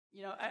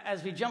You know,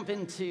 as we jump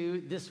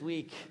into this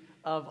week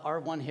of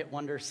our One Hit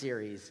Wonder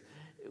series,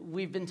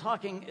 we've been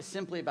talking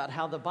simply about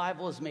how the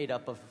Bible is made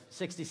up of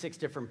 66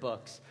 different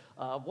books,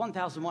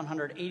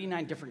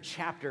 1,189 different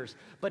chapters,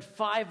 but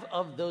 5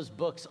 of those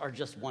books are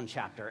just one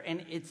chapter.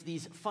 And it's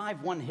these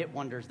 5 one-hit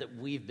wonders that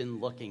we've been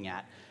looking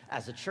at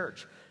as a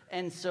church.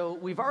 And so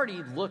we've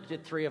already looked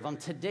at 3 of them.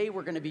 Today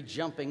we're going to be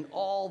jumping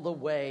all the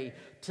way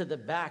to the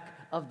back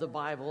of the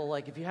Bible.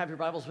 Like if you have your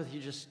Bibles with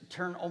you, just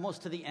turn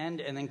almost to the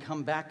end and then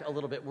come back a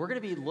little bit. We're going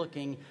to be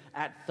looking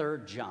at 3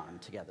 John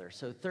together.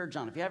 So 3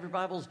 John, if you have your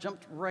Bibles,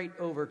 jump right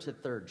over to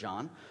 3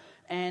 John.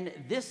 And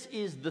this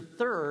is the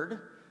 3rd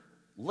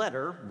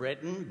letter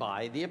written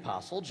by the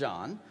Apostle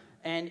John.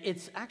 And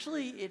it's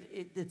actually,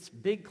 its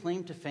big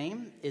claim to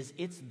fame is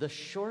it's the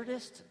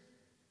shortest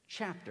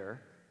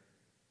chapter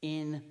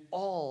in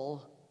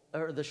all,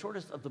 or the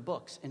shortest of the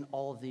books in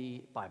all of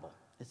the Bible.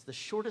 It's the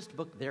shortest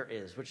book there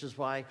is, which is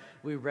why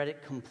we read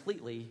it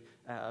completely.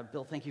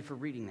 Bill, thank you for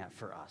reading that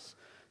for us.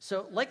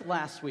 So like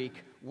last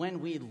week, when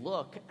we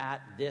look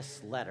at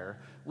this letter,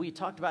 we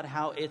talked about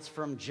how it's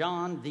from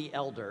John the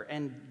Elder,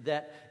 and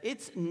that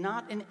it's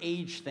not an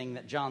age thing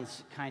that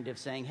John's kind of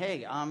saying,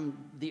 hey,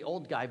 I'm the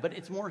old guy, but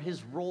it's more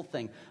his role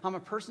thing. I'm a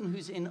person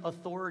who's in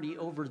authority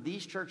over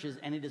these churches,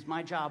 and it is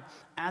my job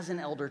as an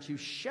elder to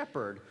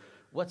shepherd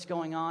what's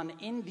going on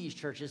in these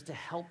churches to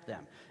help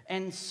them.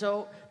 And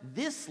so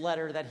this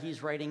letter that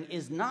he's writing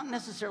is not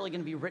necessarily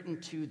going to be written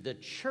to the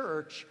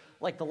church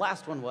like the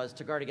last one was,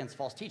 to guard against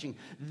false teaching.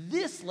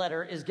 This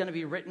letter is going to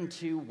be written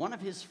to one of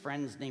his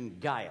friends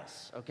named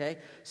Gaius, okay?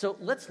 So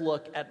let's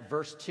look at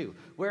verse 2,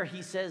 where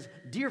he says,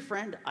 "Dear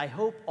friend, I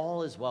hope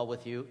all is well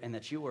with you and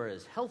that you are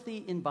as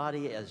healthy in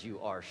body as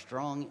you are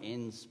strong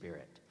in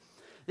spirit."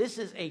 This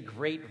is a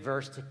great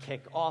verse to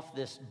kick off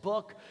this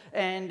book,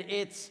 and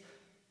it's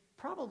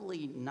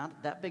probably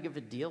not that big of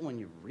a deal when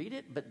you read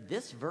it, but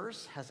this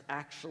verse has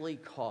actually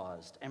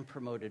caused and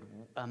promoted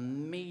a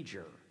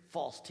major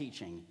false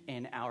teaching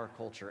in our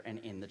culture and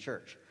in the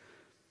church.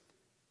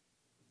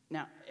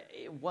 Now,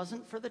 it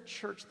wasn't for the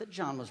church that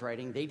John was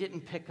writing. They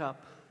didn't pick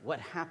up what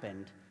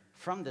happened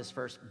from this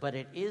verse, but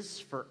it is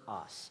for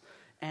us.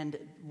 And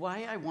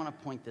why I want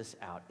to point this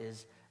out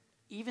is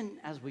even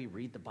as we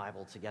read the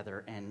Bible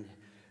together, and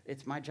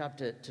it's my job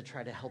to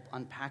try to help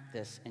unpack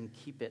this and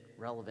keep it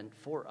relevant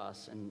for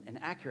us and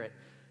accurate.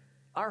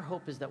 Our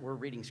hope is that we're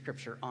reading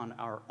Scripture on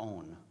our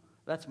own.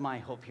 That's my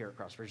hope here at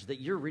Crossbridge, that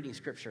you're reading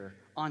Scripture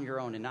on your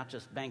own and not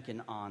just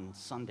banking on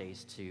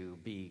Sundays to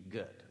be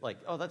good. Like,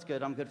 oh, that's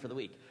good, I'm good for the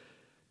week.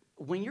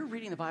 When you're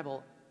reading the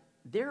Bible,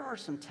 there are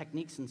some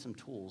techniques and some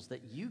tools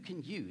that you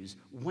can use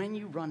when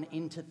you run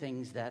into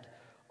things that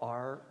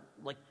are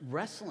like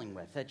wrestling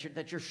with,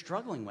 that you're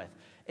struggling with.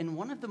 And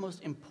one of the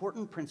most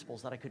important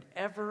principles that I could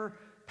ever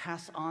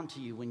pass on to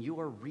you when you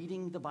are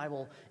reading the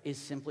Bible is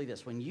simply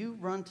this. When you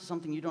run to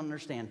something you don't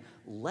understand,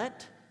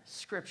 let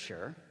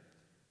Scripture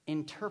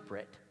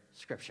interpret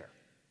Scripture.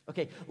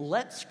 Okay,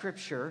 let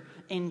Scripture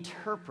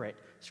interpret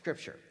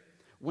Scripture.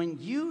 When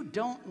you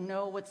don't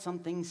know what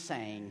something's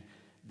saying,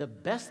 the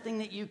best thing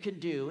that you can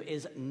do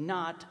is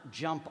not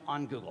jump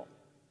on Google.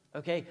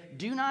 Okay,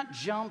 do not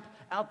jump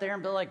out there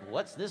and be like,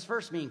 what's this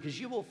verse mean? Because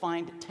you will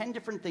find 10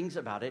 different things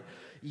about it.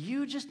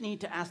 You just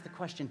need to ask the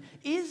question,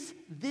 is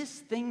this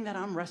thing that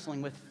I'm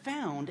wrestling with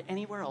found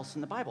anywhere else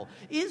in the Bible?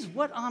 Is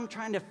what I'm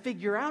trying to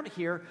figure out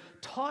here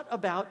taught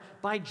about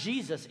by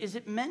Jesus? Is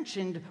it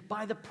mentioned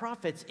by the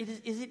prophets?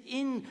 Is it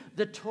in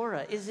the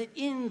Torah? Is it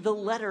in the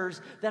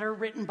letters that are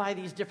written by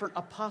these different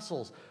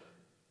apostles?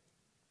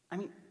 I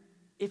mean,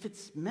 if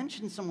it's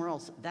mentioned somewhere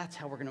else, that's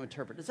how we're going to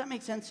interpret. Does that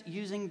make sense,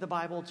 using the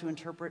Bible to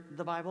interpret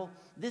the Bible?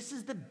 This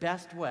is the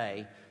best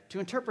way to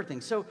interpret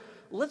things. So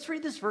let's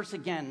read this verse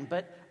again,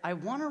 but I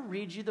want to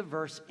read you the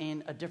verse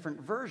in a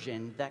different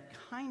version that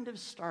kind of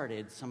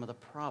started some of the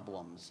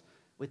problems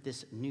with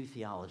this new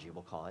theology,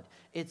 we'll call it.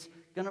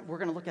 We're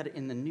going to look at it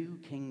in the New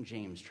King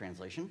James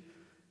translation,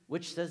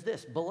 which says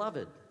this: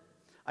 "Beloved,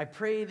 I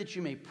pray that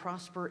you may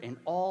prosper in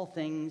all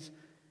things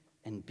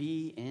and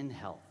be in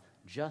health,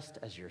 just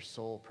as your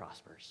soul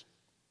prospers."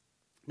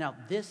 Now,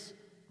 this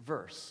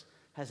verse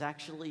has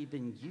actually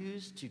been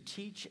used to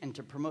teach and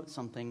to promote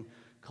something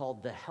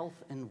called the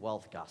health and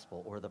wealth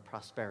gospel, or the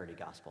prosperity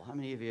gospel. How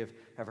many of you have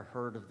ever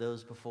heard of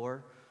those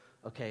before?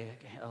 Okay,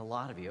 a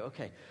lot of you.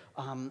 Okay.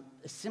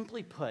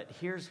 Simply put,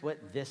 here's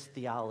what this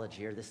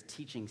theology or this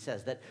teaching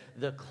says, that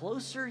the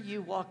closer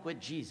you walk with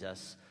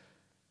Jesus,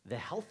 the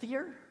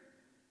healthier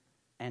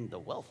and the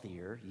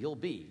wealthier you'll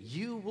be.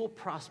 You will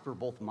prosper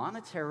both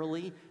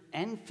monetarily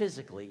and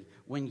physically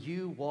when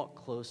you walk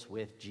close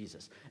with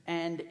Jesus.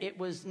 And it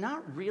was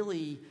not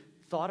really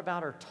thought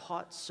about or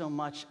taught so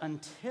much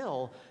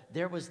until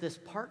there was this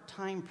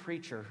part-time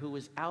preacher who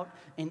was out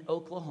in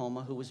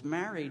Oklahoma who was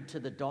married to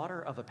the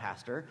daughter of a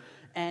pastor,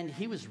 and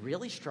he was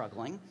really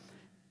struggling.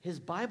 His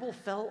Bible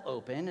fell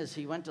open as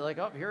he went to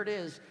oh, here it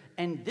is.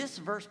 And this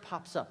verse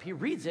pops up. He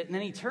reads it, and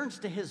then he turns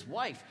to his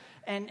wife.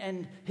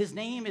 And his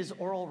name is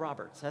Oral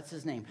Roberts. That's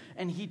his name.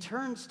 And he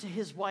turns to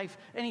his wife,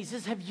 and he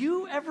says, "Have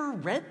you ever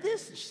read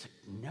this?" And she's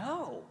like,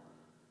 "No."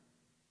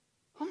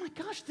 "Oh, my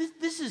gosh,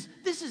 this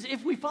is,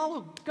 if we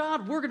follow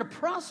God, we're going to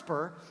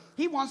prosper.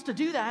 He wants to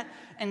do that.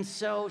 And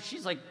so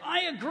she's like,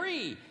 I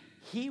agree.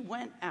 He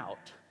went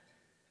out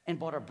and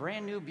bought a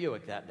brand new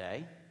Buick that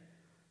day.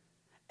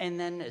 And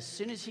then as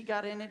soon as he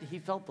got in it, he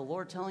felt the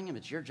Lord telling him,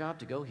 it's your job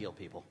to go heal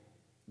people.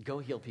 Go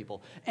heal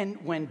people.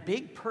 And when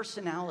big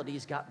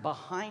personalities got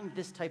behind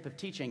this type of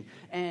teaching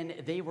and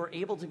they were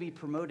able to be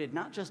promoted,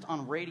 not just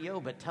on radio,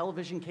 but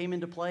television came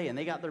into play and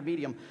they got their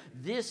medium,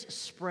 this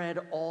spread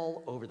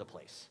all over the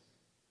place.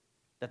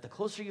 That the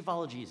closer you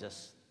follow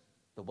Jesus,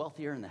 the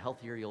wealthier and the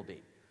healthier you'll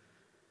be.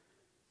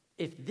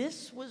 If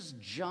this was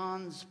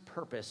John's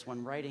purpose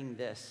when writing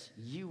this,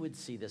 you would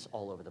see this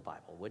all over the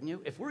Bible, wouldn't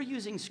you? If we're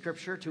using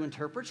Scripture to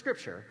interpret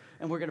Scripture,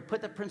 and we're going to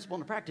put that principle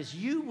into practice,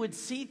 you would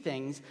see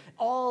things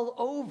all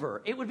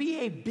over. It would be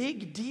a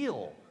big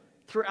deal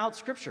throughout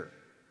Scripture.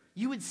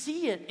 You would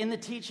see it in the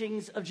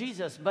teachings of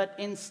Jesus, but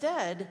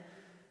instead,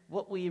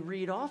 what we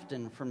read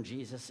often from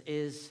Jesus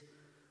is,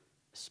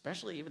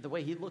 especially the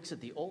way he looks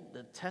at the Old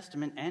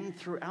Testament and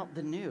throughout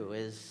the New,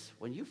 is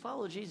when you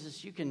follow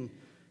Jesus, you can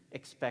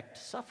expect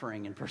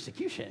suffering and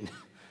persecution.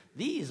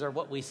 These are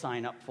what we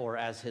sign up for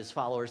as his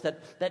followers,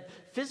 that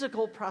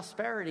physical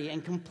prosperity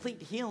and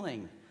complete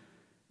healing.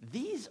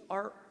 These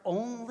are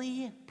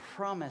only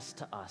promised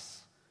to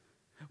us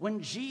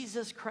when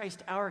Jesus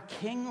Christ, our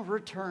King,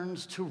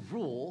 returns to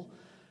rule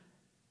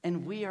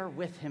and we are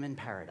with him in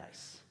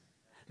paradise.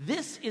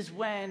 This is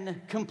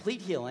when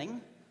complete healing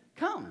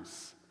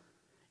comes.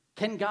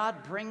 Can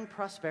God bring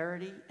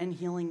prosperity and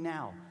healing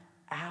now?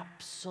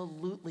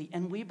 Absolutely,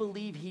 and we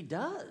believe he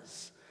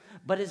does.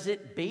 But is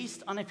it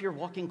based on if you're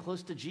walking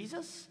close to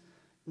Jesus?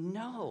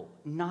 No,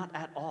 not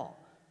at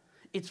all.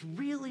 It's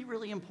really,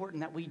 really important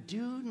that we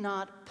do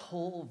not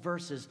pull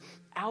verses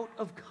out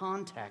of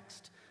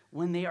context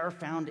when they are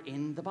found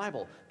in the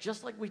Bible.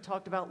 Just like we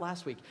talked about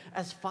last week,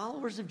 as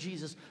followers of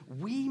Jesus,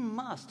 we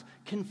must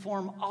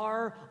conform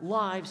our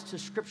lives to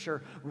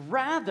Scripture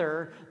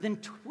rather than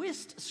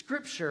twist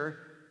Scripture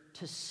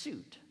to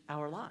suit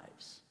our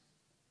lives.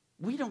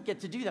 We don't get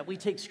to do that. We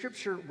take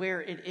Scripture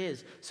where it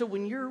is. So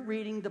when you're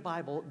reading the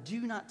Bible, do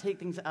not take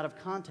things out of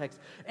context.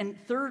 And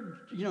third,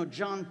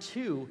 John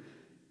 2,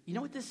 you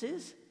know what this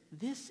is?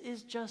 This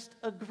is just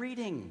a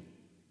greeting.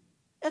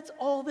 That's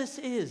all this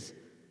is.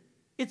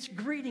 It's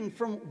greeting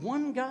from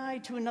one guy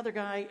to another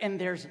guy, and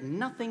there's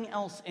nothing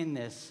else in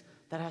this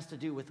that has to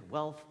do with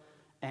wealth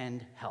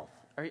and health.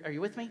 Are you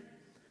with me?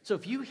 So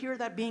if you hear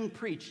that being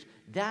preached,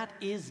 that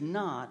is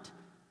not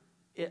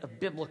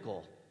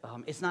biblical.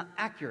 It's not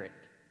accurate.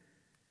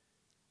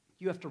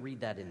 You have to read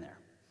that in there.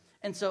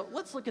 And so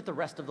let's look at the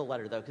rest of the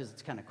letter, though, because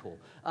it's kind of cool.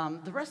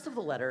 The rest of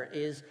the letter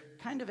is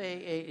kind of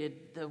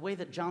the way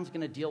that John's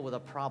going to deal with a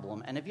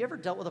problem. And have you ever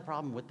dealt with a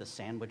problem with the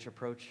sandwich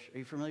approach? Are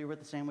you familiar with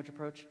the sandwich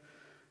approach?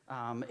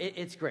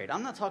 It's great.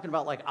 I'm not talking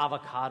about like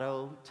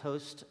avocado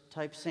toast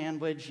type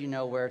sandwich,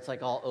 where it's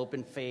like all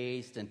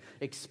open-faced and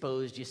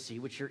exposed. You see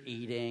what you're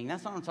eating.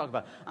 That's not what I'm talking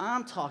about.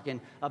 I'm talking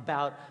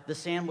about the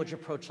sandwich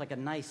approach like a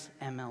nice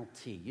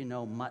MLT.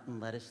 Mutton,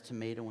 lettuce,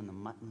 tomato, when the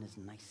mutton is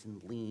nice and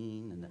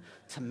lean and the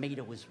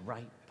tomato is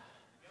ripe.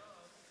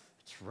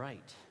 It's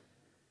right.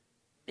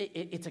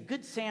 It's a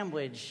good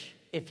sandwich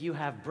if you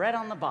have bread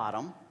on the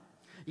bottom,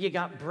 you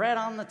got bread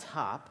on the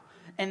top,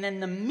 and then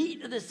the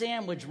meat of the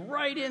sandwich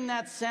right in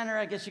that center.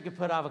 I guess you could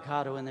put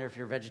avocado in there if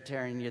you're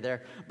vegetarian, you're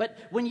there. But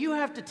when you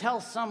have to tell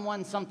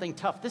someone something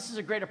tough, this is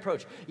a great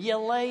approach. You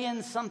lay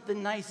in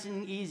something nice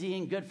and easy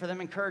and good for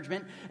them,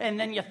 encouragement, and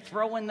then you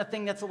throw in the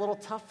thing that's a little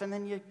tough, and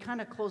then you kind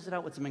of close it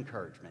out with some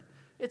encouragement.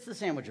 It's the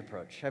sandwich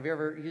approach. Have you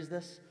ever used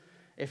this?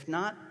 If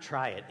not,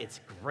 try it. It's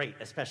great,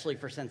 especially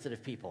for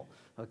sensitive people,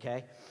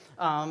 okay?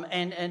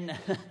 And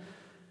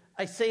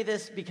I say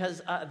this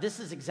because this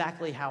is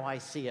exactly how I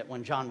see it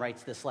when John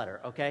writes this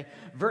letter, okay?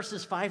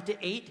 Verses 5 to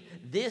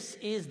 8, this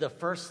is the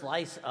first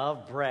slice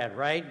of bread,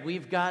 right?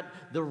 We've got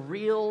the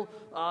real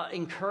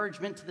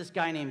encouragement to this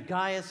guy named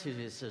Gaius, who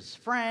is his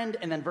friend,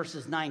 and then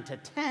verses 9 to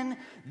 10,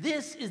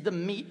 this is the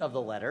meat of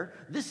the letter.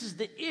 This is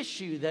the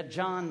issue that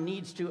John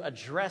needs to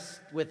address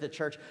with the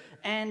church.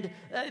 And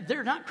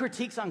they're not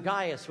critiques on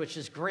Gaius, which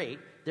is great.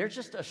 They're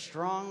just a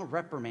strong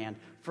reprimand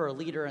for a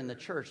leader in the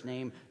church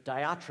named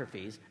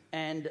Diotrephes.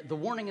 And the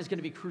warning is going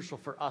to be crucial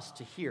for us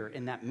to hear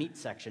in that meat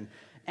section.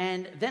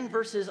 And then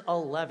verses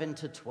 11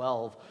 to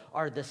 12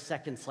 are the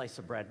second slice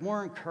of bread.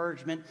 More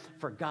encouragement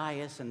for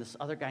Gaius and this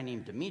other guy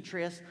named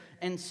Demetrius.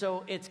 And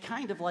so it's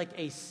kind of like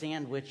a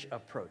sandwich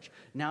approach.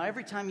 Now,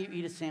 every time you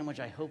eat a sandwich,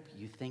 I hope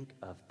you think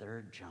of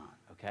 3 John,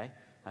 okay?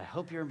 I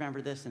hope you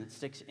remember this and it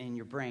sticks in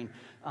your brain.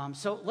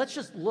 So let's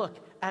just look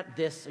at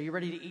this. Are you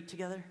ready to eat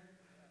together?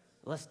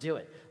 Let's do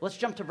it. Let's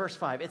jump to verse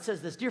 5. It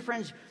says this, Dear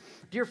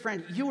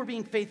friend, you are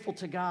being faithful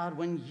to God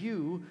when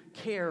you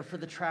care for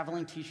the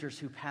traveling teachers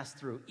who pass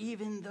through,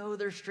 even though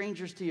they're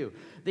strangers to you.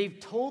 They've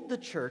told the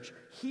church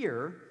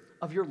here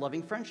of your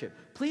loving friendship.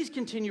 Please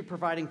continue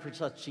providing for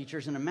such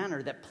teachers in a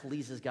manner that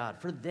pleases God,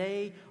 for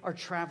they are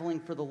traveling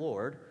for the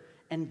Lord,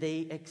 and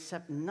they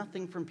accept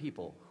nothing from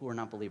people who are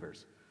not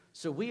believers.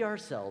 So we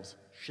ourselves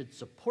should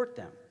support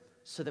them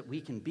so that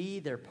we can be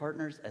their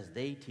partners as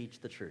they teach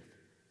the truth.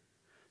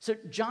 So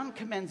John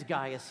commends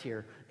Gaius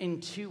here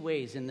in two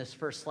ways in this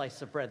first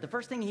slice of bread. The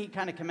first thing he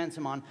kind of commends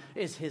him on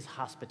is his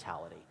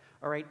hospitality.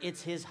 All right,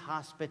 it's his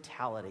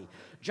hospitality.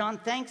 John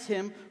thanks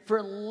him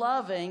for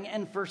loving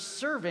and for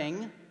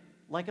serving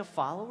like a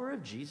follower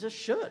of Jesus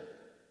should.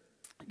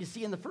 You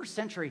see, in the first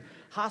century,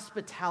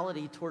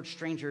 hospitality towards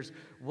strangers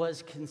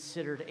was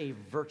considered a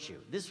virtue.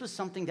 This was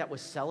something that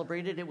was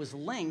celebrated. It was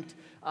linked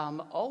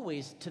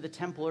always to the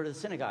temple or to the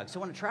synagogue.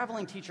 So when a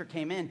traveling teacher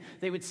came in,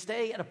 they would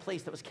stay at a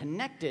place that was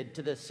connected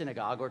to the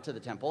synagogue or to the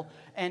temple,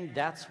 and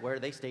that's where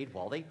they stayed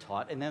while they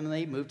taught. And then when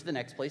they moved to the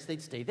next place,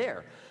 they'd stay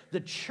there.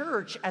 The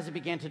church, as it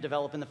began to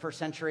develop in the first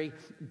century,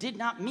 did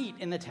not meet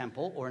in the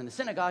temple or in the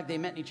synagogue. They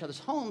met in each other's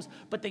homes,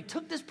 but they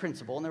took this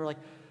principle and they were like,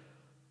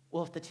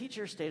 well, if the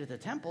teacher stayed at the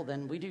temple,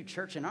 then we do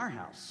church in our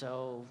house.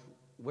 So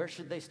where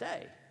should they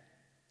stay?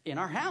 In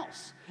our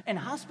house. And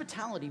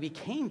hospitality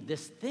became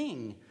this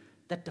thing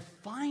that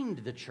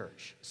defined the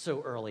church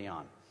so early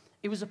on.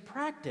 It was a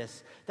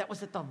practice that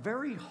was at the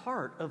very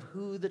heart of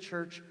who the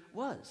church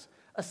was,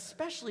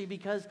 especially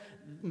because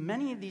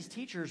many of these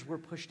teachers were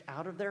pushed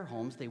out of their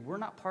homes. They were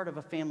not part of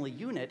a family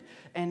unit,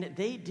 and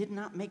they did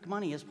not make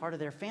money as part of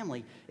their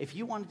family. If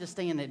you wanted to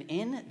stay in an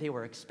inn, they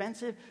were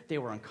expensive, they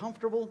were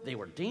uncomfortable, they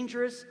were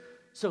dangerous.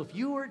 So if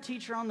you were a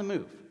teacher on the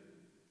move,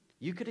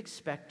 you could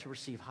expect to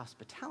receive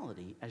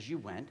hospitality as you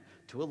went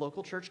to a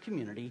local church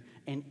community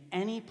in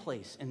any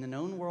place in the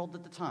known world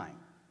at the time.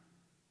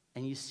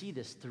 And you see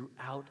this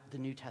throughout the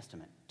New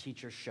Testament.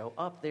 Teachers show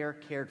up, they're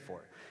cared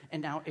for. And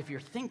now if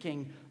you're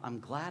thinking, I'm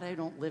glad I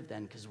don't live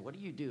then, because what do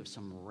you do if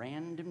some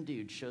random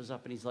dude shows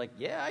up and he's like,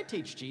 yeah, I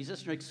teach Jesus.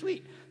 And you're like,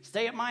 sweet,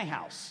 stay at my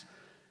house.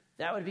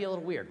 That would be a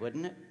little weird,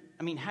 wouldn't it?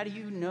 I mean, how do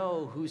you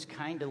know who's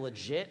kind of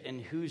legit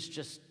and who's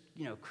just,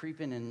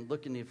 creeping and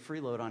looking to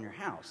freeload on your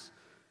house?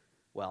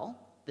 Well,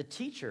 the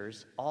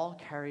teachers all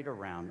carried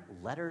around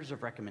letters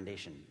of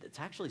recommendation. It's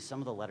actually some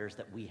of the letters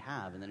that we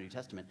have in the New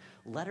Testament.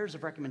 Letters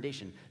of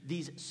recommendation.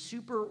 These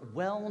super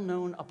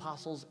well-known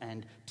apostles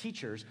and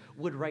teachers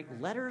would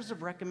write letters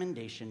of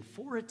recommendation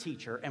for a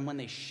teacher, and when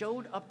they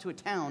showed up to a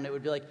town, it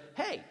would be like,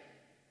 hey,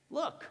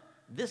 look,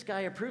 this guy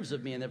approves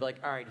of me. And they'd be like,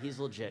 all right, he's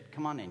legit.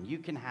 Come on in. You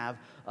can have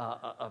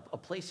a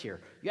place here.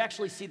 You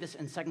actually see this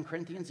in 2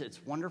 Corinthians. It's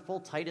wonderful.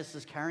 Titus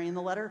is carrying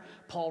the letter.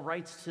 Paul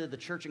writes to the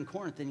church in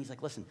Corinth, and he's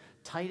like, listen,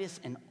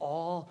 Titus and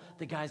all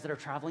the guys that are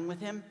traveling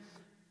with him,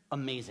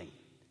 amazing.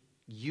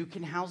 You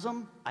can house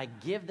them. I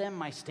give them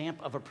my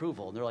stamp of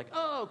approval. And they're like,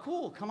 oh,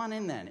 cool. Come on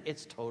in then.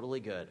 It's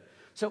totally good.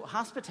 So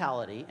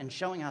hospitality and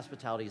showing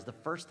hospitality is the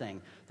first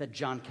thing that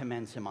John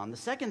commends him on. The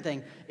second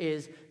thing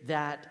is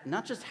that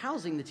not just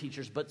housing the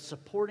teachers, but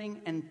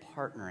supporting and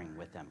partnering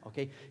with them,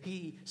 okay?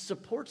 He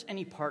supports and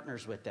he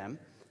partners with them.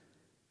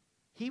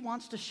 He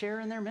wants to share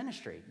in their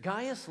ministry.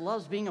 Gaius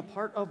loves being a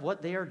part of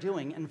what they are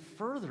doing and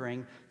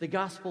furthering the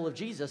gospel of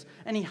Jesus.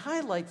 And he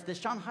highlights this,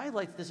 John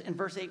highlights this in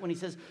verse 8 when he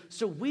says,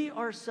 so we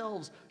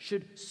ourselves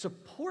should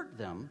support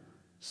them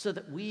so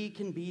that we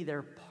can be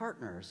their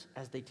partners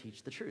as they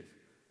teach the truth.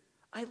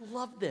 I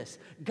love this.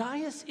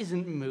 Gaius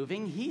isn't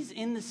moving. He's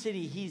in the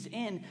city he's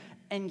in,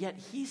 and yet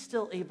he's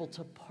still able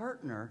to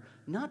partner,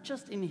 not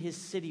just in his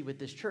city with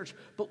this church,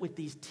 but with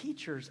these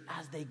teachers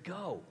as they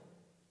go.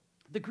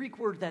 The Greek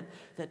word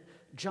that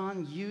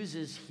John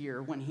uses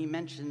here when he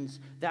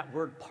mentions that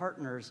word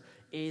partners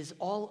is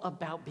all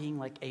about being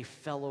like a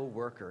fellow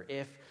worker.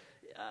 If,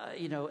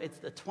 it's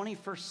the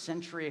 21st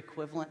century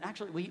equivalent.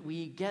 Actually,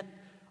 we get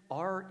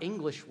our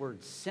English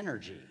word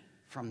synergy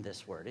from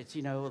this word. It's,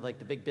 like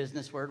the big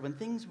business word, when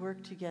things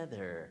work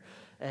together,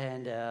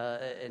 and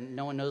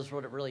no one knows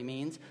what it really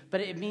means. But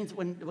it means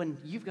when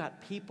you've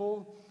got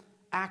people,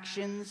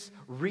 actions,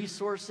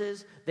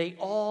 resources, they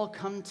all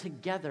come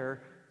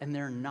together, and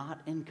they're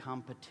not in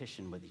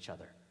competition with each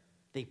other.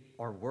 They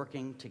are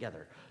working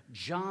together.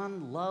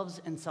 John loves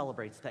and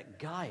celebrates that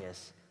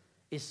Gaius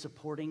is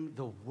supporting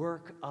the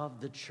work of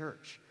the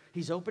church.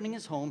 He's opening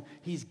his home,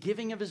 he's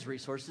giving of his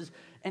resources,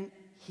 and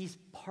he's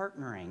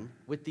partnering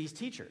with these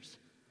teachers.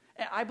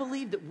 I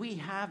believe that we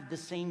have the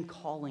same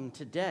calling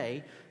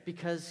today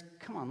because,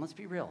 come on, let's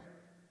be real.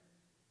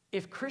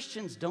 If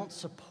Christians don't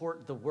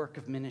support the work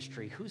of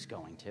ministry, who's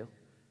going to?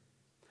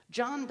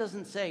 John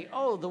doesn't say,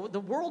 oh, the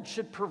world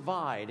should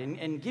provide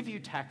and give you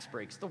tax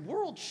breaks. The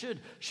world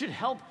should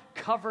help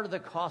cover the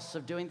costs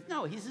of doing.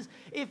 No, he says,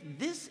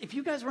 if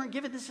you guys weren't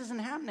given, this isn't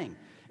happening.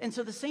 And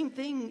so the same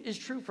thing is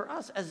true for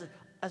us as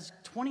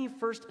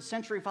 21st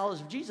century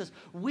followers of Jesus.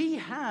 We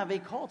have a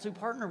call to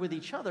partner with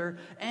each other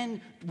and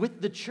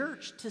with the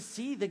church to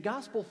see the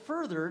gospel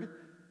furthered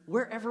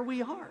wherever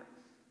we are.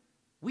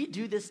 We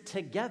do this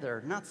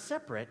together, not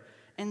separate.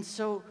 And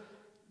so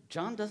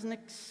John doesn't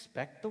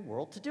expect the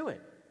world to do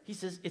it. He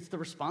says it's the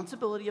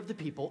responsibility of the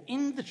people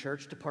in the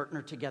church to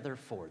partner together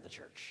for the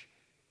church.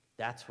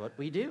 That's what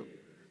we do.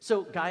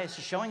 So Gaius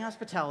is showing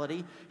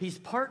hospitality, he's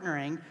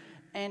partnering,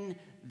 and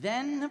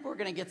then we're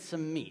going to get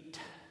some meat.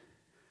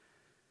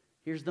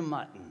 Here's the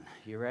mutton.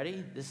 You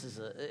ready? This is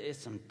it's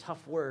some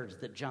tough words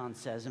that John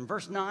says. In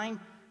verse 9,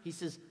 he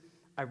says,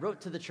 I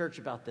wrote to the church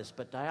about this,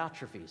 but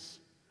Diotrephes,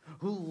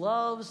 who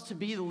loves to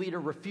be the leader,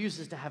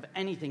 refuses to have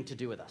anything to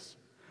do with us.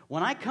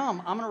 When I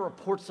come, I'm going to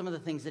report some of the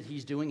things that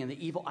he's doing and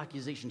the evil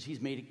accusations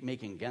he's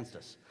making against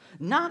us.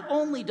 Not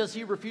only does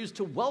he refuse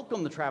to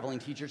welcome the traveling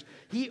teachers,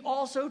 he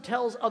also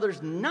tells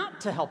others not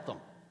to help them.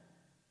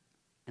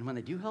 And when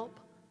they do help,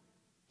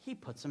 he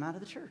puts them out of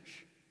the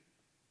church.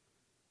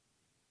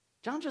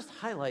 John just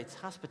highlights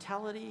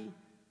hospitality,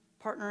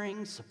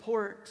 partnering,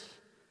 support.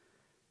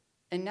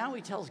 And now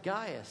he tells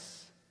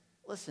Gaius,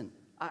 listen,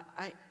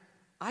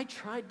 I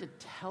tried to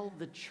tell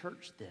the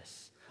church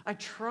this. I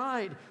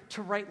tried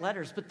to write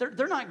letters, but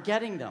they're not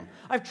getting them.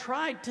 I've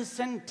tried to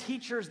send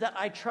teachers that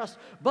I trust,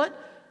 but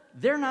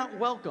they're not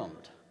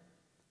welcomed.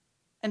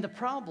 And the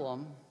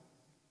problem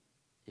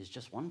is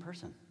just one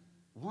person,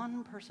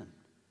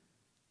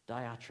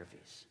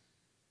 Diotrephes.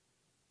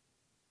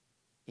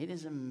 It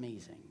is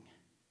amazing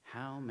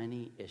how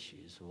many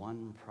issues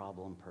one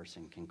problem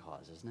person can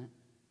cause, isn't it?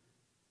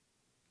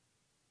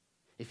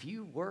 If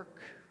you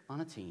work on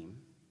a team,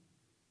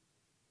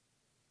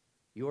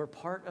 you're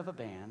part of a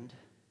band,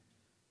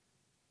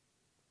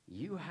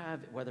 you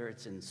have, whether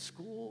it's in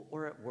school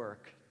or at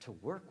work, to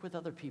work with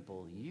other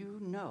people, you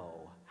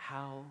know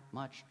how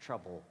much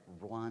trouble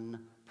one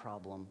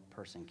problem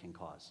person can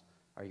cause.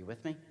 Are you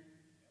with me?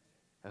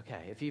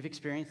 Okay, if you've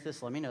experienced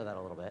this, let me know that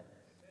a little bit.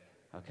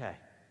 Okay.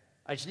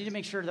 I just need to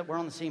make sure that we're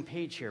on the same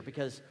page here,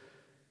 because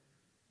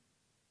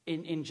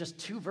in just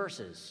 2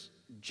 verses,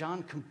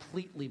 John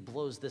completely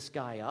blows this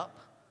guy up.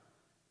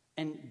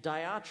 And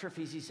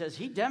Diotrephes, he says,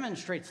 he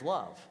demonstrates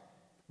love,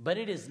 but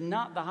it is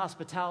not the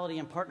hospitality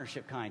and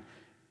partnership kind.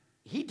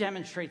 He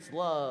demonstrates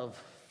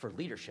love for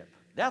leadership.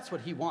 That's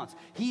what he wants.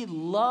 He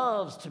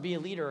loves to be a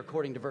leader,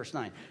 according to verse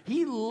 9.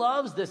 He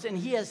loves this, and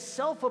he has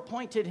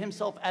self-appointed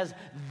himself as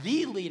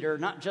the leader,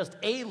 not just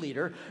a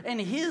leader. And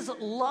his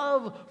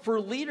love for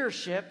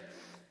leadership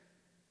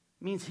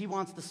means he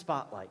wants the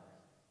spotlight.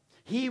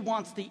 He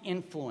wants the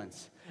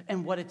influence.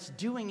 And what it's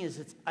doing is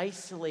it's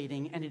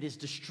isolating and it is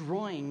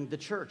destroying the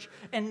church.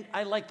 And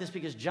I like this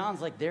because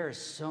John's like, there is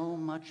so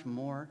much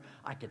more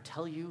I could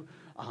tell you.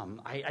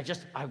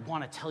 I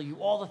want to tell you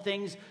all the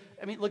things.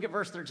 I mean, look at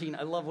verse 13.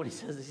 I love what he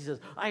says. He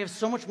says, I have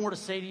so much more to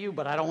say to you,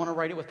 but I don't want to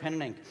write it with pen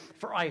and ink.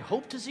 For I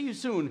hope to see you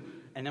soon,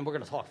 and then we're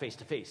going to talk face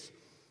to face.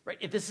 Right?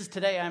 If this is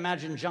today, I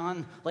imagine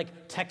John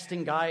like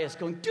texting Gaius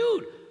going,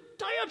 dude,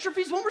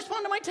 Diotrephes won't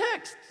respond to my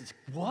text. It's,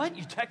 what?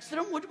 You texted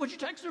him? What'd you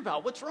text him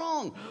about? What's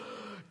wrong?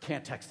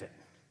 Can't text it.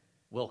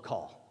 Will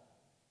call.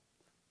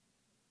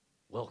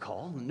 Will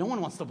call? No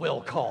one wants the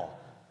will call.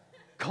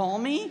 Call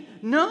me?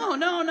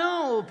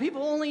 No.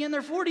 People only in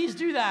their 40s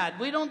do that.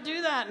 We don't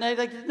do that. And they're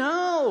like,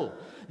 no.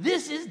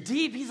 This is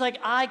deep. He's like,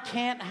 I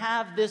can't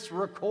have this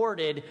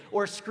recorded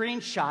or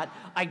screenshot.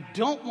 I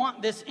don't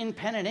want this in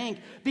pen and ink,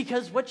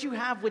 because what you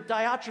have with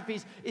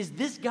Diotrephes is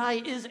this guy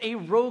is a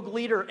rogue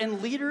leader,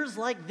 and leaders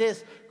like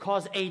this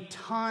cause a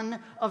ton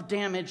of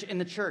damage in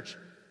the church.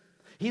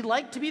 He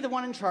liked to be the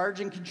one in charge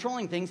and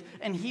controlling things,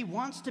 and he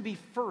wants to be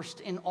first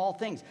in all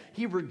things.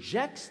 He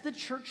rejects the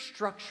church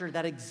structure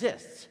that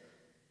exists.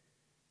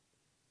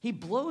 He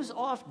blows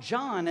off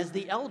John as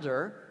the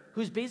elder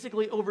who's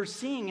basically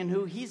overseeing and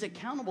who he's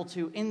accountable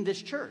to in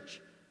this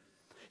church.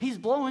 He's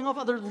blowing off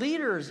other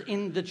leaders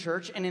in the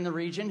church and in the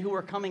region who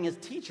are coming as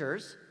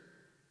teachers.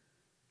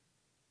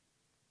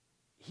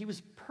 He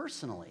was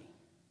personally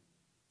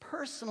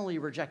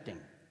rejecting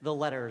the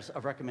letters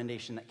of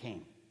recommendation that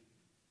came,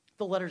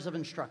 the letters of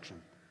instruction.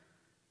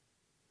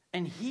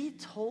 And he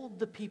told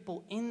the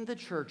people in the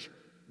church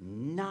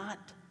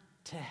not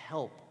to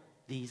help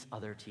these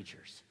other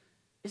teachers.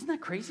 Isn't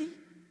that crazy?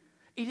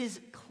 It is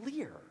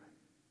clear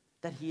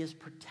that he is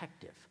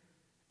protective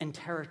and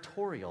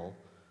territorial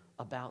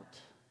about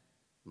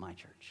my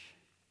church.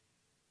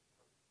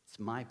 It's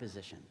my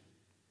position.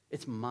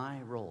 It's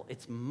my role.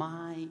 It's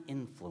my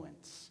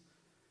influence.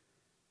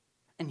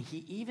 And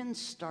he even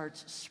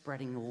starts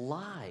spreading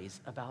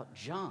lies about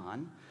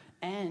John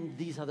and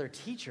these other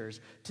teachers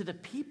to the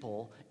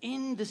people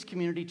in this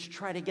community to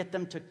try to get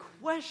them to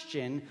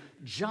question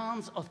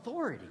John's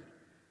authority.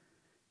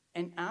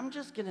 And I'm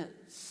just going to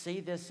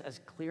say this as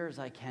clear as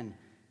I can.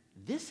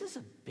 This is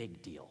a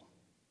big deal.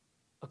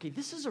 Okay,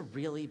 this is a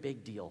really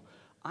big deal.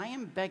 I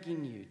am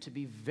begging you to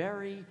be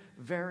very,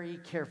 very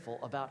careful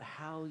about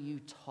how you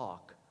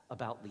talk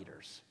about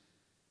leaders.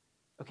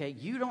 Okay,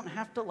 you don't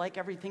have to like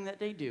everything that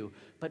they do,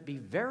 but be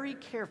very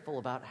careful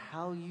about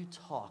how you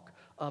talk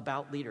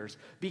about leaders,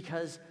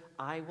 because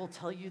I will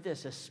tell you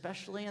this,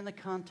 especially in the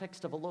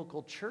context of a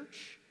local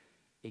church,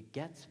 it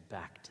gets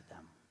back to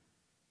them.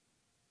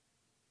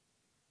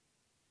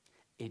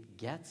 It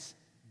gets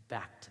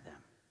back to them.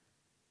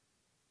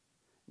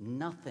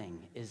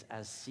 Nothing is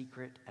as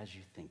secret as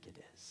you think it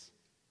is.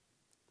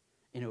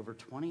 In over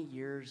 20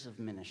 years of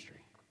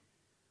ministry,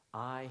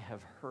 I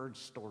have heard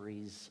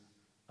stories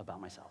about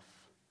myself.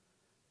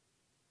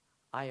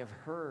 I have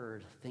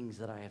heard things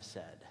that I have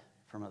said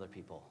from other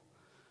people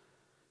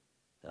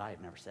that I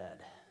have never said.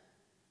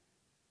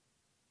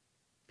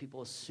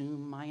 People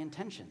assume my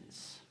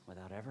intentions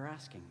without ever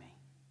asking me.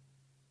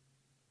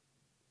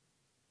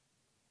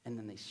 and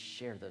then they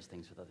share those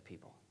things with other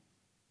people.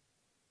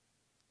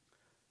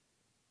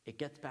 It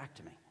gets back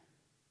to me.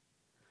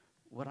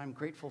 What I'm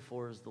grateful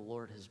for is the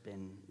Lord has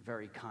been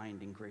very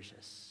kind and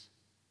gracious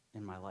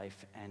in my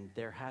life, and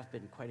there have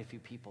been quite a few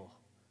people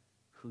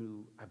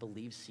who I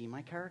believe see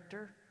my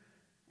character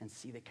and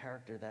see the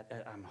character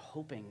that I'm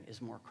hoping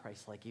is more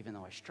Christ-like, even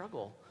though I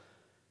struggle,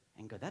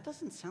 and go, that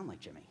doesn't sound like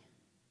Jimmy.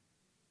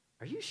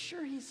 Are you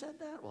sure he said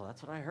that? Well,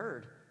 that's what I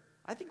heard.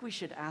 I think we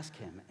should ask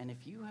him. And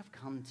if you have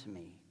come to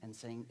me and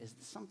saying, is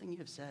this something you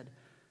have said?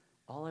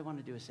 All I want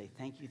to do is say,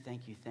 thank you,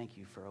 thank you, thank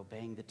you for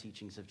obeying the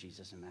teachings of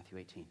Jesus in Matthew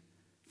 18.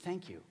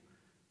 Thank you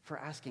for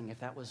asking if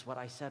that was what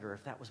I said or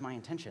if that was my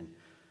intention.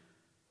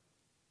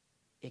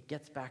 It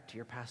gets back to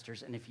your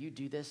pastors. And if you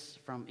do this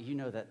you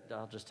know that,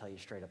 I'll just tell you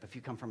straight up, if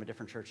you come from a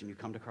different church and you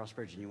come to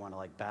Crossbridge and you want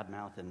to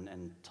badmouth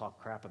and talk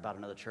crap about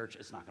another church,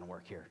 it's not going to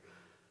work here.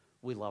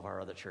 We love our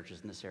other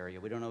churches in this area.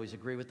 We don't always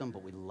agree with them,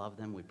 but we love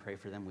them, we pray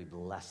for them, we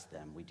bless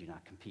them. We do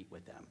not compete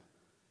with them.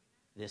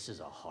 This is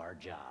a hard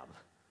job.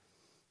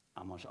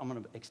 I'm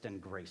going to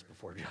extend grace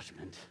before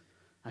judgment.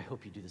 I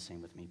hope you do the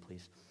same with me,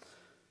 please.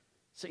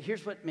 So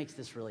here's what makes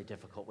this really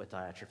difficult with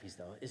Diotrephes,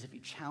 though, is if you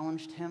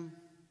challenged him,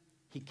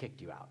 he kicked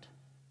you out.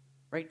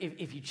 Right?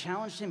 If you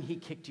challenged him, he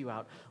kicked you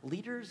out.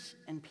 Leaders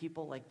and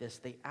people like this,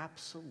 they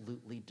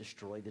absolutely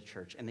destroy the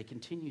church, and they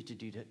continue to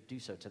do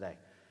so today.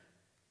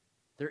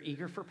 They're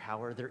eager for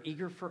power. They're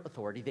eager for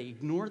authority. They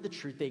ignore the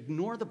truth. They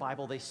ignore the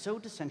Bible. They sow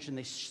dissension.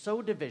 They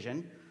sow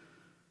division.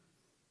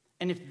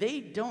 And if they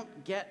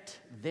don't get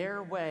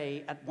their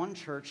way at one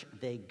church,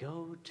 they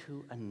go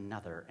to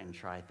another and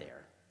try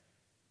there.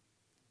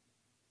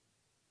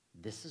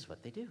 This is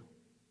what they do.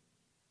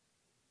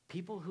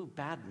 People who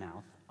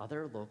badmouth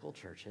other local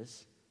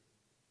churches,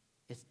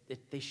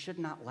 they should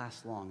not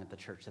last long at the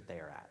church that they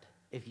are at.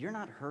 If you're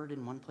not heard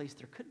in one place,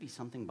 there could be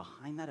something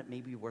behind that. It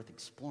may be worth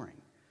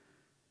exploring.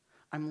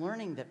 I'm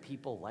learning that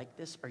people like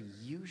this are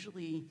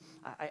usually,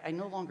 I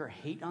no longer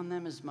hate on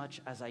them as much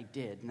as I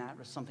did, and that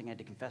was something I had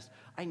to confess.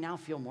 I now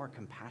feel more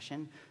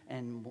compassion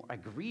and I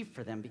grieve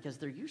for them because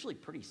they're usually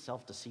pretty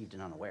self-deceived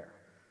and unaware.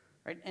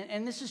 Right?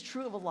 And this is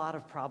true of a lot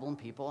of problem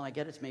people, and I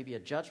get it's maybe a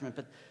judgment,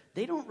 but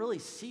they don't really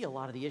see a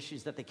lot of the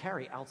issues that they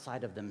carry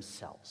outside of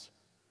themselves.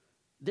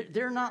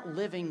 They're not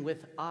living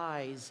with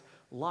eyes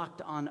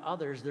locked on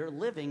others. They're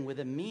living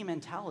with a me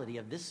mentality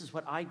of this is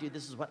what I do,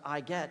 this is what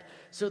I get.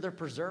 So they're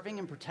preserving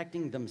and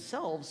protecting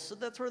themselves, so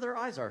that's where their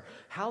eyes are.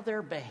 How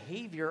their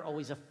behavior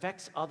always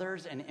affects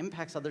others and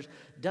impacts others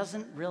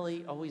doesn't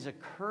really always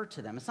occur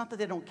to them. It's not that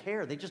they don't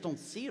care, they just don't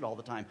see it all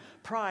the time.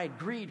 Pride,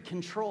 greed,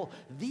 control,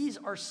 these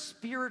are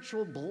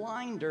spiritual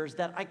blinders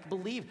that I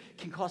believe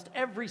can cost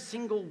every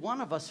single one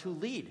of us who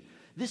lead.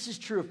 This is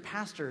true of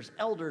pastors,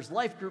 elders,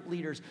 life group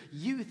leaders,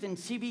 youth and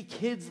CB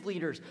Kids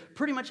leaders,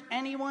 pretty much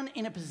anyone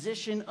in a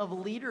position of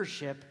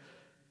leadership.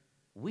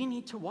 We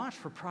need to watch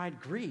for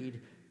pride,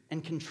 greed,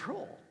 and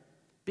control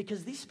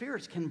because these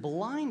spirits can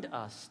blind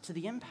us to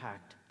the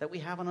impact that we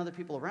have on other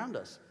people around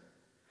us.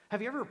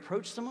 Have you ever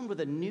approached someone with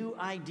a new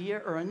idea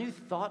or a new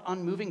thought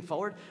on moving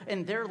forward,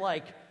 and they're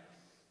like,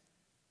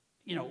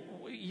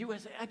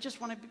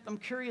 I'm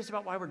curious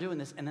about why we're doing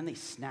this, and then they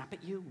snap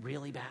at you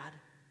really bad?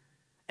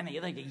 And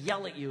they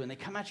yell at you, and they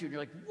come at you, and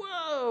you're like,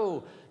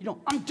 whoa,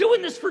 I'm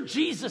doing this for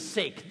Jesus'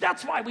 sake.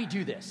 That's why we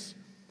do this.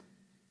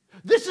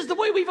 This is the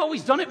way we've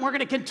always done it, and we're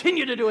going to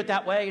continue to do it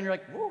that way. And you're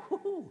like,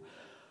 woo-hoo-hoo.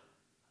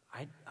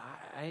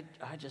 I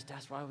just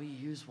asked why we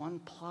use one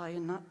ply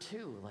and not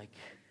two.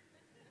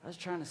 I was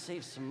trying to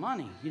save some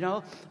money,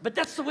 But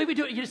that's the way we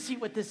do it. You see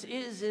what this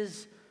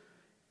is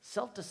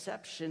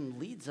self-deception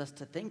leads us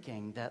to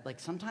thinking that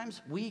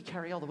sometimes we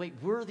carry all the weight.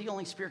 We're the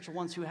only spiritual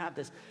ones who have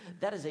this.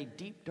 That is a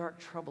deep, dark,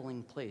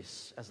 troubling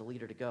place as a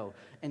leader to go.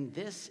 And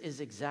this is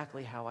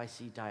exactly how I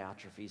see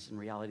Diotrephes in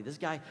reality. This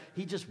guy,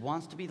 he just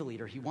wants to be the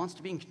leader. He wants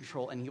to be in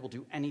control, and he will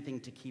do anything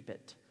to keep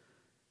it.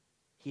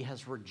 He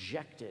has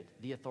rejected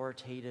the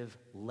authoritative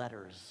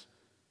letters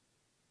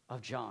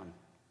of John,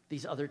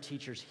 these other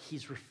teachers.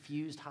 He's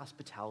refused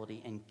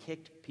hospitality and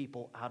kicked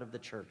people out of the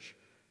church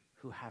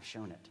who have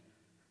shown it,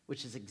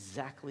 which is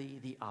exactly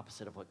the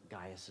opposite of what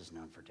Gaius is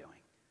known for doing.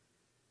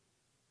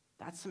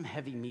 That's some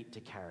heavy meat to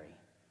carry.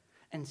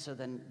 And so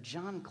then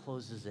John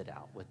closes it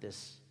out with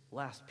this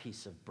last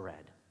piece of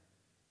bread.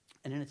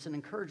 And it's an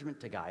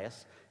encouragement to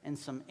Gaius and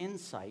some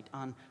insight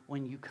on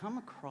when you come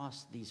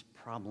across these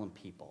problem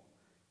people,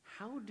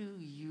 how do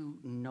you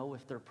know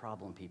if they're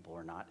problem people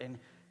or not? And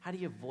how do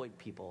you avoid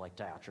people like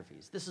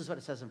Diotrephes? This is what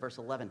it says in verse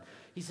 11.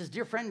 He says,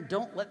 "Dear friend,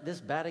 don't let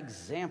this bad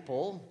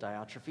example,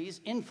 Diotrephes,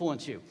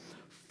 influence you.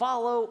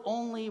 Follow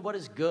only what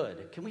is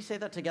good." Can we say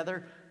that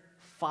together?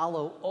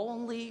 Follow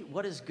only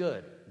what is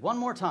good. One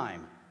more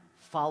time.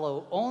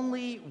 Follow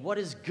only what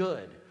is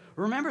good.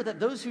 Remember that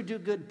those who do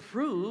good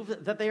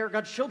prove that they are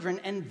God's children,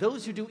 and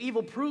those who do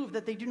evil prove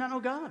that they do not know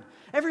God.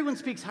 Everyone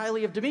speaks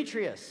highly of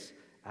Demetrius,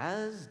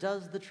 as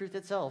does the truth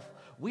itself.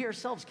 We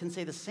ourselves can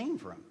say the same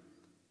for him.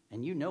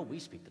 And we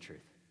speak the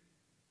truth.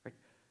 Right?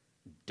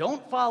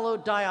 Don't follow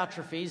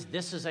Diotrephes.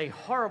 This is a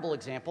horrible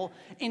example.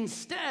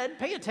 Instead,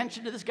 pay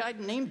attention to this guy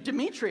named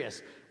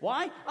Demetrius.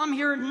 Why? I'm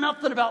hearing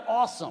nothing about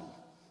awesome.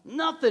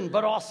 Nothing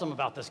but awesome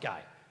about this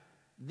guy.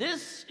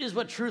 This is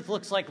what truth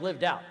looks like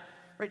lived out.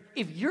 Right?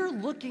 If you're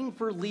looking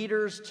for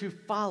leaders to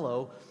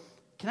follow,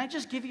 can I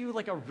just give you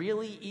like a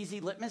really easy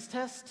litmus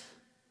test?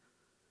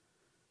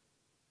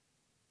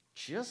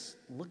 Just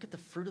look at the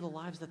fruit of the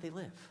lives that they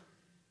live.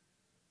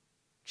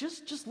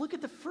 Just look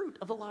at the fruit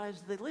of the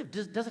lives they live.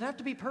 Does it have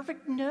to be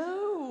perfect?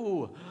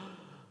 No.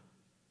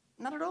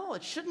 Not at all.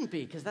 It shouldn't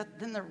be, because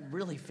then they're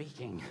really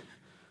faking.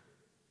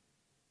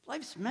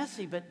 Life's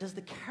messy, but does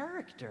the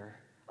character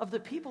of the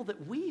people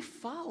that we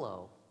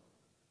follow,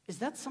 is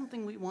that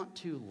something we want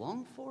to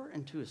long for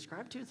and to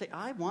ascribe to and say,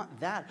 I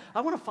want that.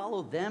 I want to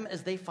follow them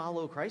as they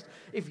follow Christ.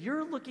 If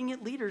you're looking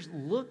at leaders,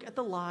 look at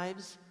the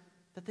lives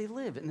that they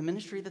live and the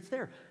ministry that's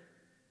there.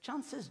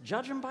 John says,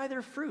 judge them by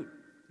their fruit.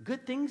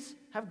 Good things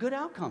have good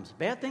outcomes.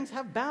 Bad things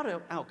have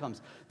bad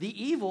outcomes.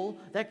 The evil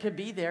that could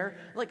be there,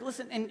 like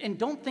listen, and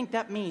don't think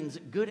that means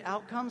good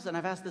outcomes. And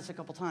I've asked this a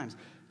couple times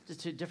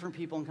to different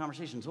people in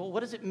conversations. Well, what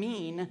does it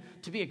mean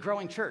to be a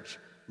growing church?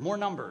 More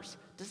numbers.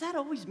 Does that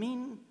always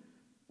mean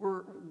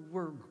we're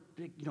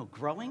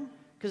growing?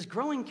 Because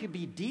growing could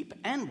be deep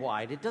and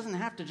wide. It doesn't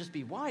have to just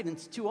be wide. And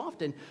too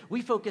often,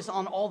 we focus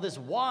on all this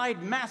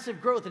wide,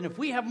 massive growth. And if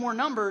we have more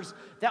numbers,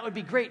 that would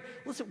be great.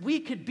 Listen, we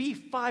could be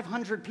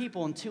 500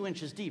 people and 2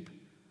 inches deep.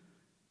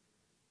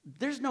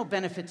 There's no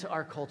benefit to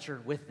our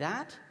culture with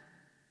that.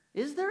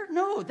 Is there?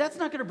 No, that's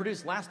not going to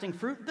produce lasting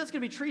fruit. That's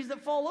going to be trees that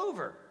fall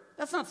over.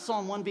 That's not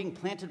Psalm 1 being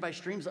planted by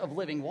streams of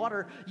living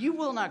water. You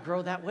will not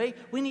grow that way.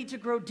 We need to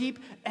grow deep,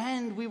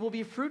 and we will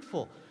be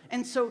fruitful.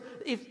 And so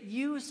if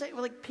you say,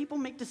 well, like people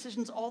make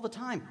decisions all the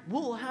time.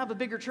 We'll have a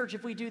bigger church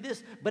if we do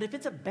this. But if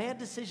it's a bad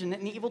decision,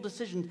 an evil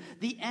decision,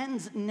 the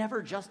ends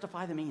never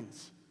justify the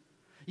means.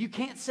 You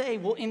can't say,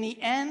 well, in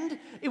the end,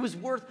 it was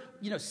worth,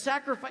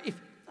 sacrifice.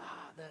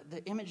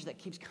 The image that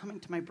keeps coming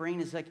to my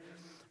brain is like,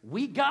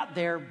 we got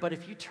there, but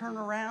if you turn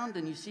around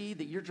and you see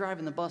that you're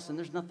driving the bus and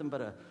there's nothing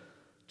but a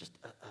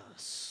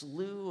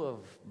slew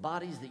of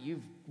bodies that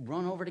you've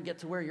run over to get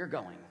to where you're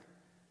going.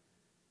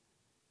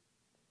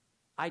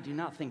 I do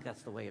not think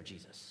that's the way of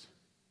Jesus.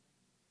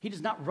 He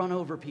does not run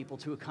over people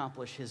to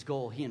accomplish his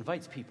goal. He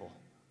invites people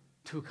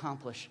to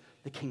accomplish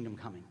the kingdom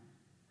coming.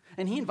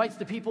 And he invites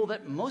the people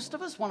that most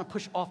of us want to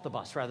push off the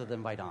bus rather than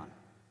invite on.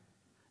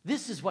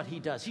 This is what he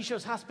does. He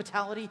shows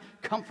hospitality,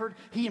 comfort.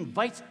 He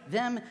invites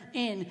them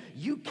in.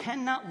 You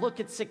cannot look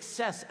at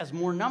success as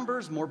more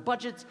numbers, more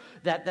budgets,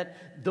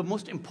 that the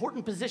most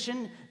important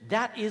position.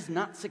 That is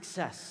not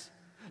success.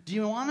 Do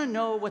you want to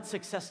know what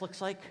success looks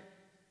like?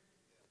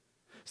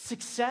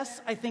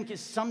 Success, I think, is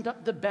summed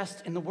up the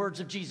best in the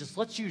words of Jesus.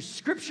 Let's use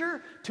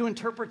Scripture to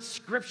interpret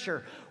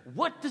Scripture.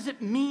 What does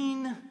it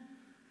mean?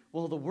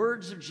 Well, the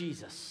words of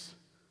Jesus,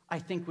 I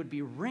think, would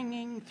be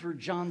ringing through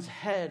John's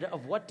head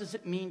of what does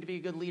it mean to be a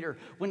good leader.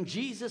 When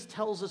Jesus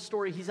tells a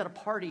story, he's at a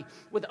party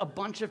with a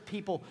bunch of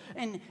people.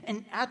 And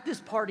at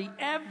this party,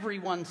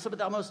 everyone, some of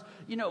the most,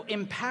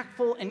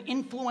 impactful and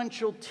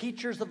influential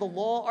teachers of the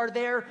law are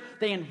there.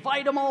 They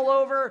invite them all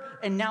over,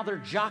 and now they're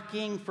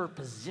jockeying for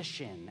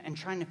position and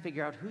trying to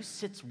figure out who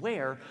sits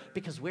where,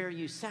 because where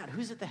you sat,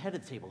 who's at the head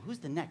of the table, who's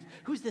the next,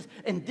 who's this?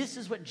 And this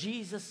is what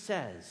Jesus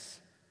says.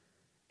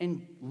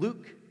 In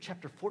Luke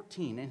chapter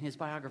 14, in his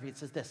biography, it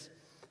says this.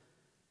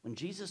 When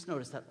Jesus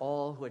noticed that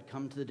all who had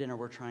come to the dinner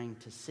were trying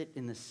to sit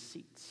in the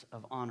seats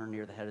of honor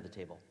near the head of the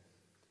table,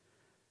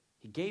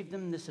 he gave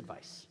them this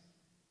advice.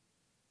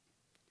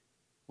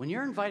 When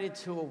you're invited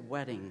to a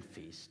wedding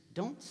feast,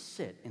 don't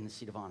sit in the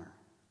seat of honor.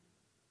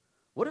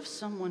 What if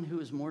someone who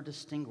is more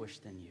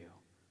distinguished than you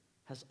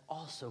has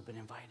also been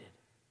invited?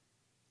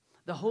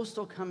 The host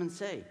will come and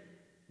say,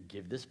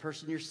 give this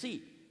person your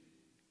seat.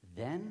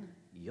 Then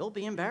you'll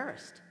be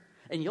embarrassed,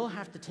 and you'll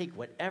have to take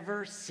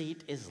whatever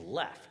seat is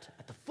left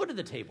at the foot of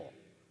the table.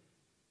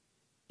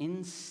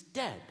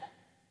 Instead,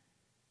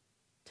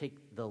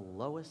 take the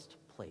lowest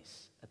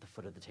place at the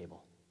foot of the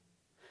table.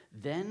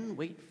 Then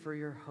wait for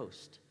your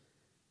host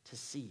to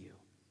see you,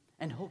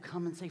 and he'll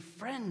come and say,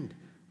 friend,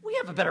 we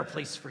have a better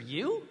place for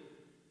you.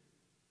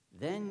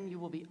 Then you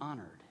will be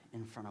honored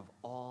in front of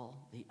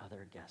all the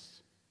other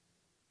guests.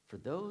 For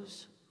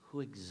those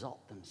who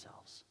exalt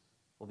themselves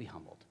will be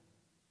humbled,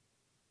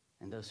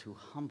 and those who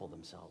humble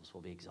themselves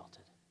will be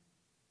exalted.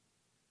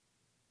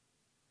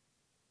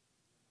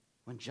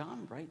 When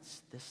John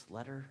writes this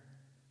letter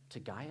to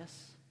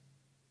Gaius,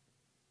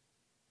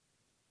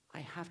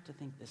 I have to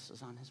think this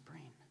is on his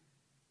brain.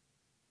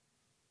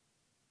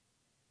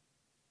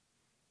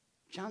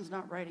 John's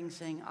not writing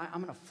saying,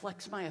 I'm going to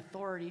flex my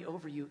authority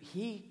over you.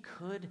 He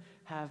could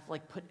have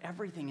put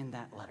everything in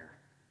that letter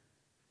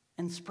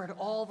and spread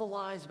all the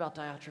lies about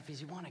Diotrephes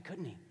he wanted,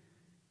 couldn't he?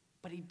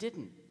 But he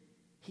didn't.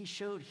 He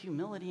showed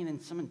humility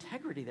and some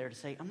integrity there to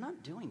say, I'm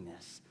not doing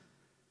this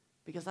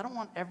because I don't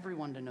want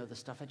everyone to know this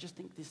stuff. I just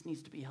think this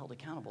needs to be held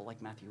accountable,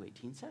 like Matthew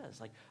 18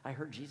 says. I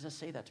heard Jesus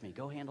say that to me.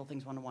 Go handle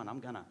things one-to-one. I'm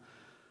gonna.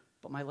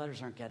 But my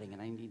letters aren't getting,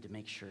 and I need to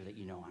make sure that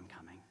you know I'm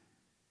coming.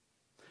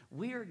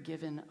 We are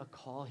given a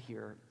call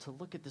here to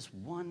look at this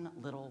one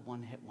little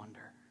one-hit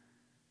wonder.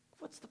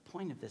 What's the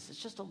point of this? It's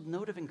just a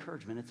note of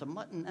encouragement. It's a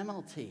mutton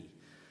MLT.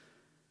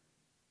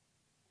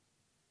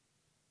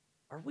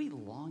 Are we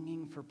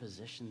longing for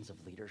positions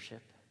of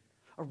leadership?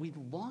 Are we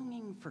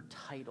longing for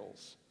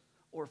titles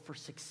or for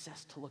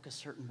success to look a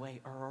certain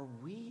way? Or are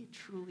we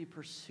truly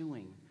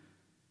pursuing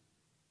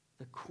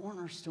the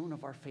cornerstone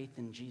of our faith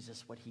in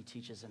Jesus, what he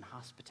teaches in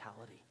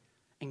hospitality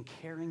and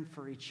caring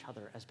for each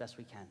other as best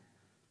we can?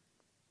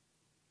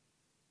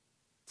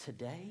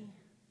 Today,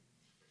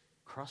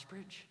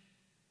 Crossbridge,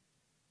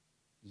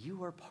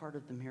 you are part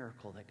of the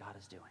miracle that God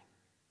is doing.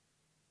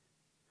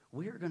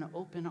 We are going to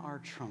open our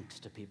trunks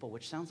to people,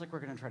 which sounds like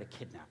we're going to try to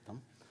kidnap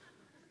them.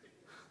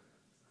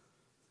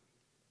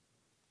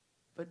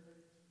 But,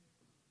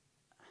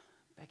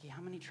 Becky,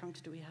 how many trunks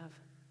do we have?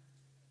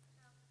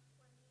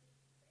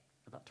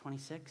 About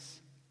 26.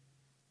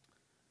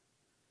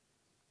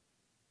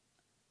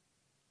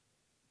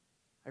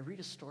 I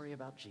read a story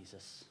about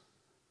Jesus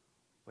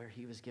where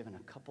he was given a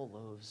couple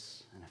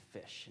loaves and a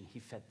fish, and he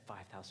fed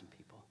 5,000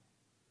 people.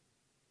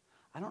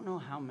 I don't know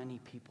how many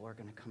people are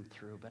going to come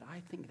through, but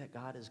I think that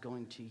God is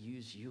going to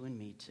use you and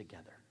me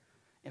together.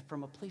 And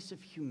from a place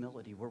of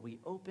humility where we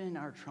open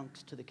our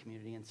trunks to the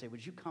community and say,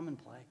 would you come and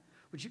play?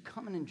 Would you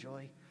come and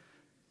enjoy?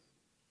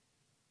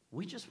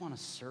 We just want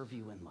to serve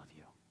you and love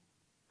you.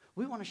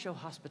 We want to show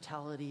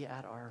hospitality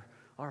at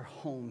our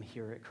home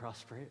here at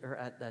Crossbridge, or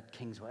at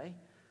Kingsway.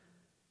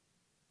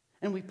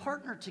 And we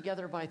partner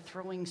together by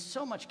throwing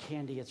so much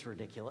candy it's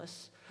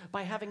ridiculous,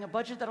 by having a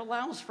budget that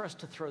allows for us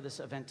to throw this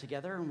event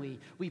together, and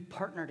we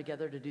partner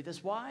together to do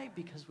this. Why?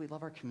 Because we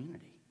love our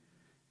community,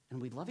 and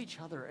we love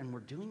each other, and we're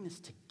doing this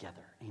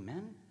together.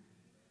 Amen?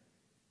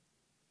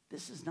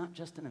 This is not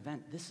just an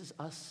event. This is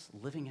us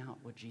living out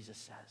what Jesus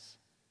says.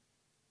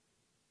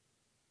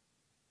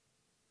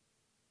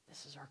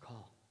 This is our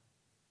call.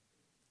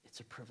 It's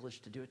a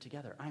privilege to do it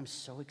together. I'm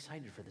so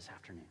excited for this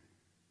afternoon.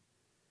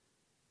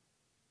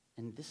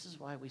 And this is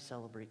why we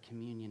celebrate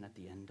communion at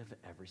the end of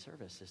every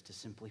service, is to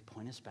simply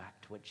point us back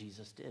to what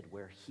Jesus did,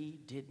 where he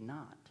did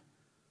not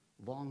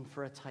long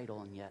for a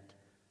title, and yet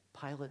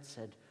Pilate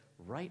said,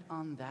 right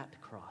on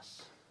that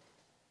cross,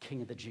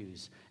 King of the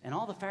Jews. And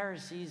all the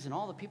Pharisees and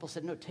all the people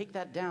said, no, take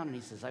that down. And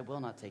he says, I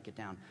will not take it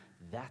down.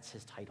 That's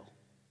his title.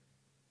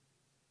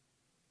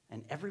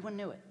 And everyone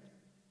knew it.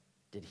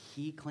 Did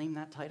he claim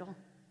that title?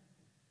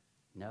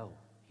 No,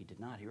 he did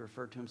not. He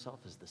referred to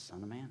himself as the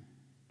Son of Man.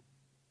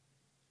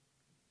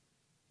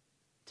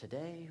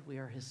 Today, we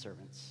are his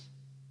servants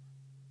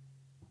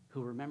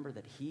who remember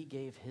that he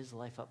gave his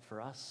life up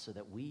for us so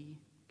that we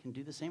can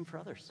do the same for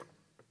others.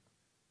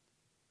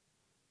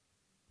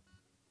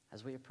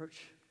 As we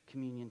approach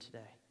communion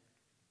today,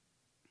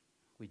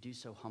 we do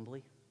so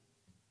humbly,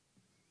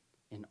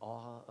 in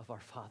awe of our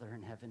Father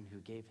in heaven who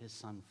gave his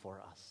Son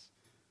for us.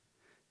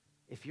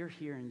 If you're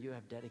here and you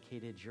have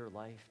dedicated your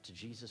life to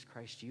Jesus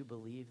Christ, you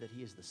believe that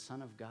he is the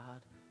Son of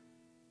God,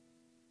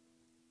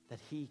 that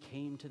he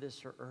came to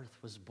this earth,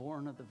 was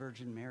born of the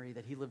Virgin Mary,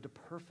 that he lived a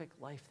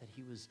perfect life, that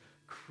he was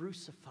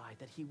crucified,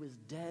 that he was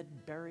dead,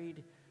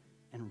 buried,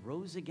 and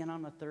rose again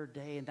on the third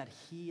day, and that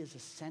he is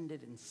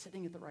ascended and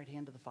sitting at the right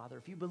hand of the Father.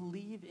 If you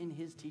believe in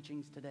his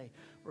teachings today,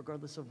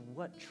 regardless of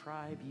what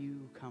tribe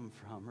you come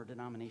from or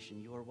denomination,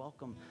 you are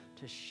welcome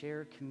to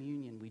share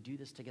communion. We do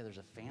this together as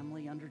a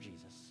family under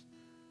Jesus.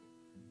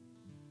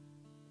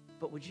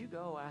 But would you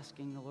go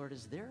asking the Lord,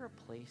 is there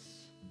a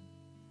place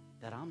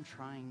that I'm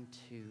trying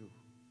to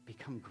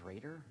become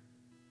greater?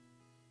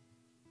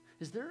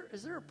 Is there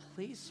a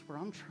place where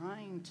I'm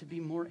trying to be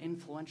more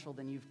influential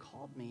than you've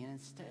called me, and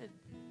instead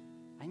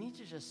I need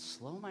to just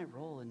slow my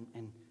roll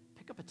and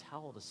pick up a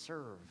towel to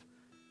serve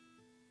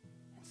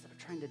instead of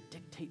trying to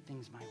dictate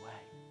things my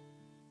way?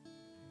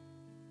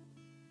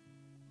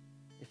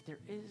 If there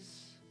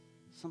is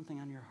something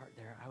on your heart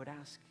there, I would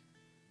ask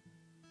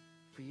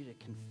for you to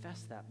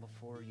confess that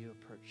before you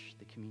approach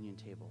the communion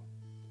table.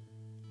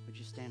 Would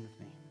you stand with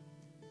me?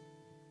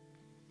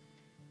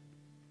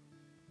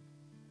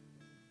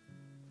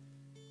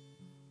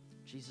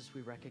 Jesus,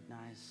 we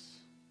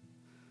recognize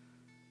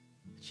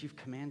that you've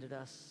commanded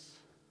us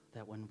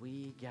that when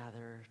we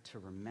gather to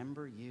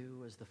remember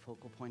you as the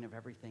focal point of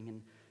everything,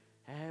 and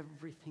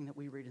everything that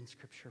we read in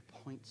Scripture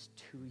points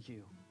to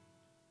you.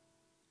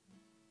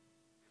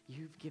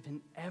 You've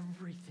given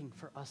everything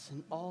for us,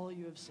 and all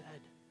you have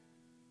said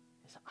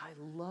is, I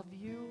love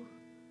you,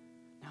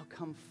 now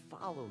come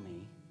follow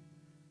me.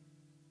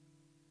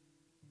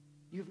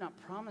 You've not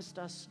promised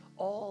us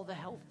all the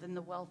health and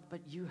the wealth,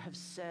 but you have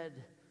said,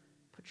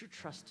 put your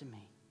trust in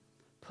me.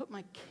 Put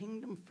my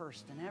kingdom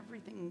first, and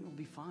everything will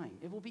be fine.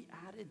 It will be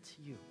added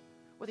to you.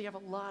 Whether you have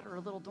a lot or a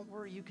little, don't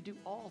worry. You can do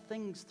all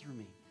things through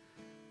me.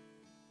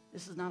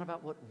 This is not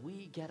about what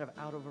we get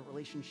out of a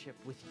relationship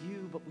with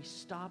you, but we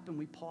stop and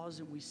we pause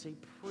and we say,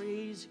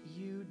 praise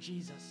you,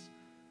 Jesus.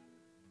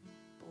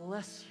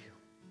 Bless you.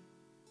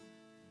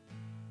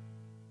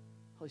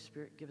 Holy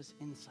Spirit, give us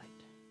insight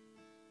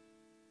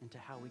into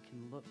how we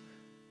can look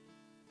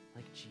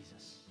like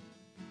Jesus.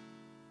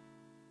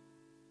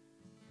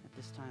 At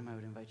this time, I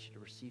would invite you to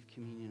receive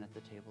communion at the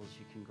tables.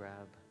 You can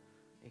grab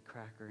a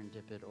cracker and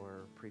dip it,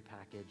 or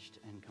prepackaged,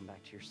 and come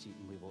back to your seat,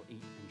 and we will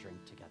eat and drink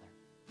together.